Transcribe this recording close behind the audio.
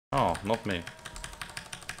Oh, not me.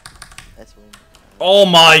 That's win. Oh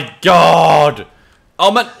my god!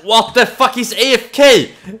 Oh man, what the fuck is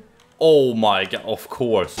AFK? Oh my god, of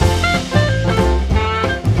course.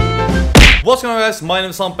 What's going on, guys? My name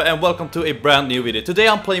is Sampe and welcome to a brand new video. Today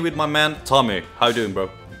I'm playing with my man Tommy. How you doing, bro?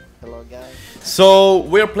 Hello, guys. So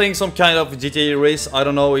we're playing some kind of GTA race. I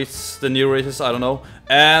don't know, it's the new races, I don't know.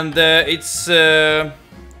 And it's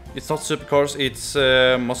not supercars, it's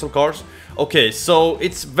muscle cars. Okay, so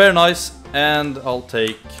it's very nice, and I'll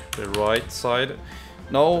take the right side.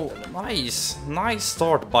 No, nice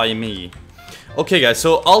start by me. Okay, guys,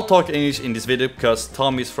 so I'll talk English in this video because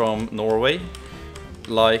Tom is from Norway,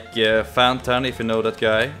 like Fantan, if you know that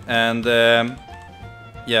guy, and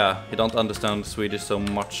yeah, he don't understand Swedish so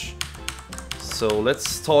much. So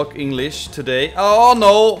let's talk English today. Oh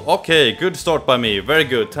no, okay, good start by me, very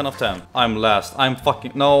good, 10 of 10. I'm last, I'm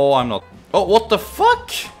fucking, no, I'm not. Oh, what the fuck?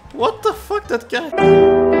 What the fuck, that guy?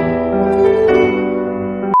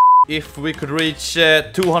 If we could reach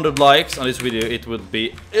 200 likes on this video, it would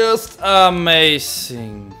be just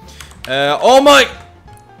amazing. Oh my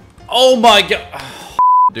god.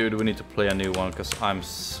 Dude, we need to play a new one because I'm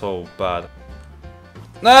so bad.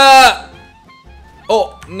 Ah!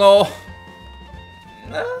 Oh, no.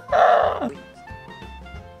 Ah!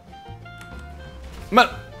 Man.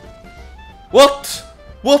 What?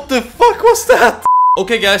 What the fuck was that?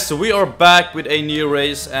 Okay, guys, so we are back with a new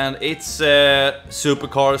race, and it's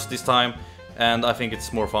supercars this time, and I think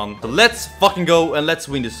it's more fun. So let's fucking go and let's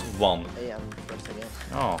win this one. Hey, I'm first again.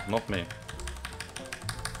 Oh, not me.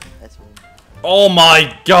 That's win. Oh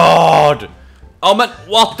my god! Oh man,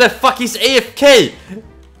 what the fuck is AFK?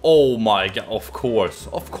 Oh my god, of course,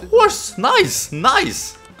 nice,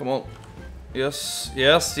 nice. Come on. Yes.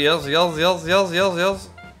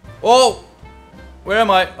 Oh! Where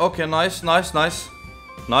am I? Okay, nice. Nice.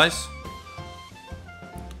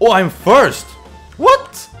 Oh, I'm first!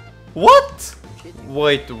 What?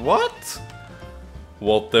 Wait, what?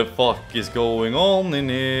 What the fuck is going on in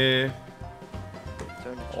here?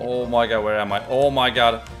 Oh my god, where am I? Oh my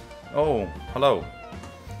god. Oh, hello.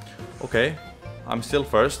 Okay, I'm still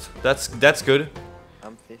first. That's good.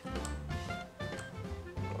 I'm fifth.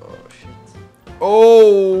 Oh shit.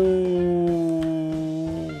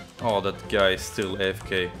 Oh, that guy is still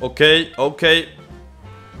AFK. Okay.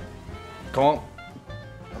 Come on.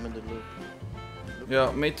 I'm in the loop.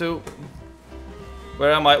 Yeah, me too.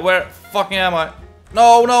 Where am I? Where fucking am I?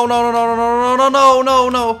 No.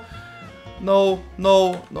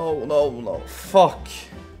 Fuck.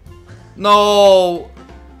 No.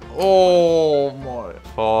 Oh my.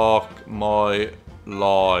 Fuck my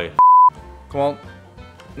life. Come on.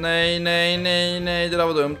 Nej. Det där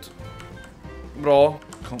var dumt. Bra.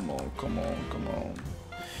 Come on.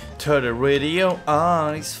 Turn the radio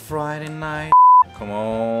on, it's Friday night. Come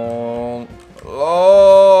on.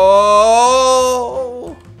 Oh!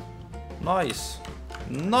 Nice.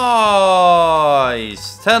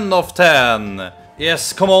 10 of 10.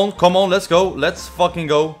 Yes, come on, let's go. Let's fucking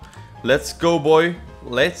go. Let's go, boy.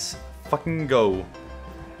 Let's fucking go.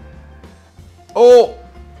 Oh!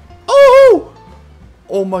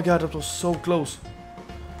 Oh my god, that was so close.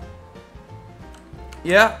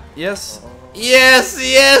 Yeah, yes.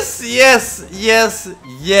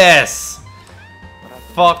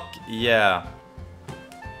 Fuck yeah.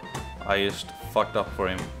 I just fucked up for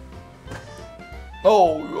him.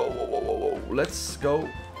 Oh, let's go.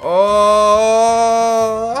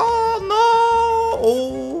 Oh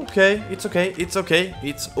no. Okay, it's okay. It's okay,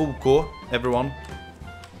 everyone.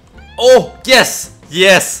 Oh, yes.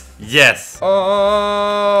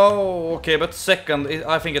 Oh, okay, but second,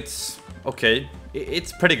 I think it's okay.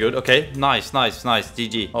 It's pretty good. Okay, nice.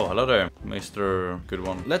 GG. Oh, hello there, Mr. Good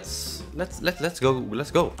One. Let's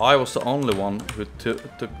go. I was the only one who took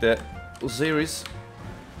the series.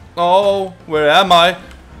 Oh, where am I?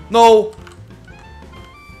 No.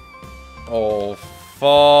 Oh,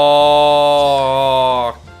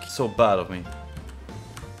 fuck. So bad of me.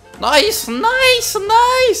 Nice.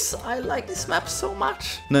 I like this map so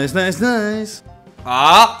much. Nice.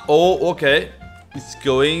 Ah, oh, okay. It's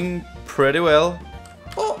going pretty well.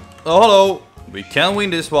 Oh, hello. We can win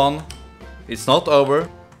this one. It's not over.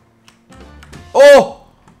 Oh!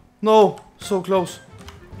 No, so close.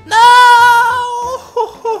 No!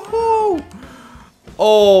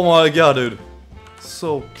 Oh my god, dude.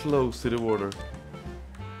 So close to the water.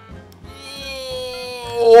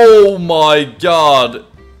 Oh my god.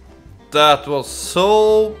 That was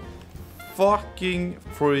so fucking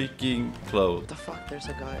freaking close. What the fuck? There's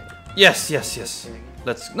a guy. Yes.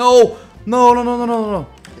 Let's no. The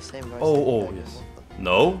same guy. Oh yes.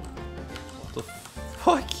 No. What the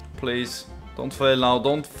fuck? Please. Don't fail now.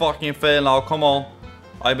 Don't fucking fail now. Come on.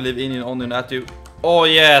 I believe in you, on you, at you. Oh,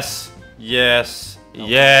 yes. Yes.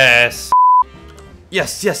 Yes.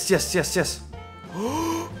 Yes, yes, yes, yes, yes.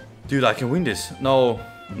 Dude, I can win this. No,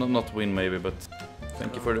 not win maybe, but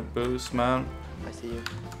thank you for the boost, man. I see you.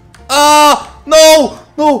 Ah! No!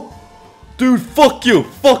 No! Dude, fuck you!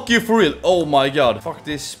 Fuck you for real! Oh my god. Fuck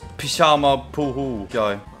this pyjama poohoo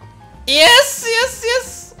guy. Yes! Yes!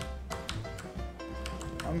 Yes!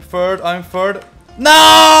 I'm third. I'm third.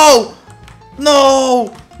 No!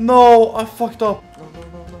 No! No! I fucked up. No, no,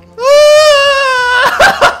 no, no, no.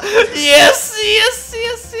 Ah! Yes! Yes!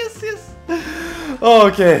 Yes! Yes! Yes!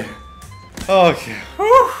 Okay. Okay.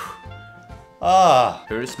 Whew. Ah,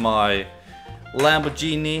 here's my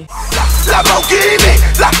Lamborghini.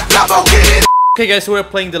 Okay guys, we're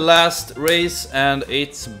playing the last race and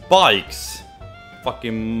it's bikes.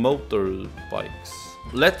 Fucking motorbikes.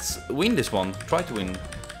 Let's win this one. Try to win.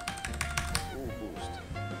 Ooh, boost.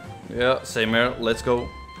 Yeah, same here. Let's go.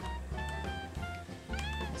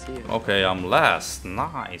 I see you. Okay, I'm last.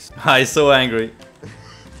 Nice. I'm so angry.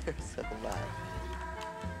 They're so bad.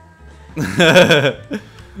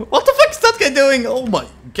 What the fuck is that guy doing? Oh my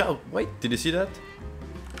god. Wait, did you see that?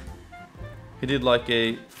 He did like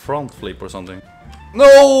a front flip or something.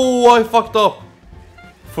 No, I fucked up.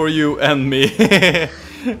 For you and me.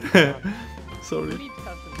 Sorry.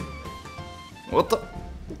 What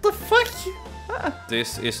the fuck? Ah.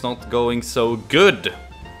 This is not going so good.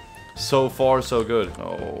 So far so good.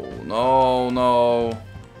 Oh, no, no.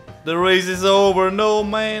 The race is over. No,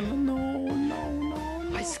 man. No, no,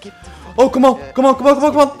 no. I skipped. Oh, come on, come on, come on, come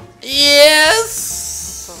on, come on.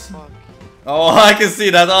 Yes! Oh, I can see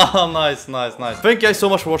that. Oh, nice, nice, nice. Thank you guys so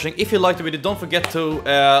much for watching. If you liked the video, don't forget to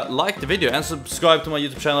like the video and subscribe to my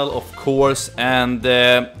YouTube channel, of course. And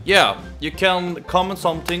yeah, you can comment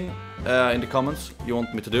something in the comments you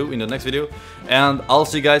want me to do in the next video. And I'll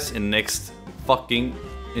see you guys in next fucking...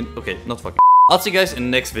 okay, not fucking... I'll see you guys in the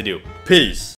next video. Peace!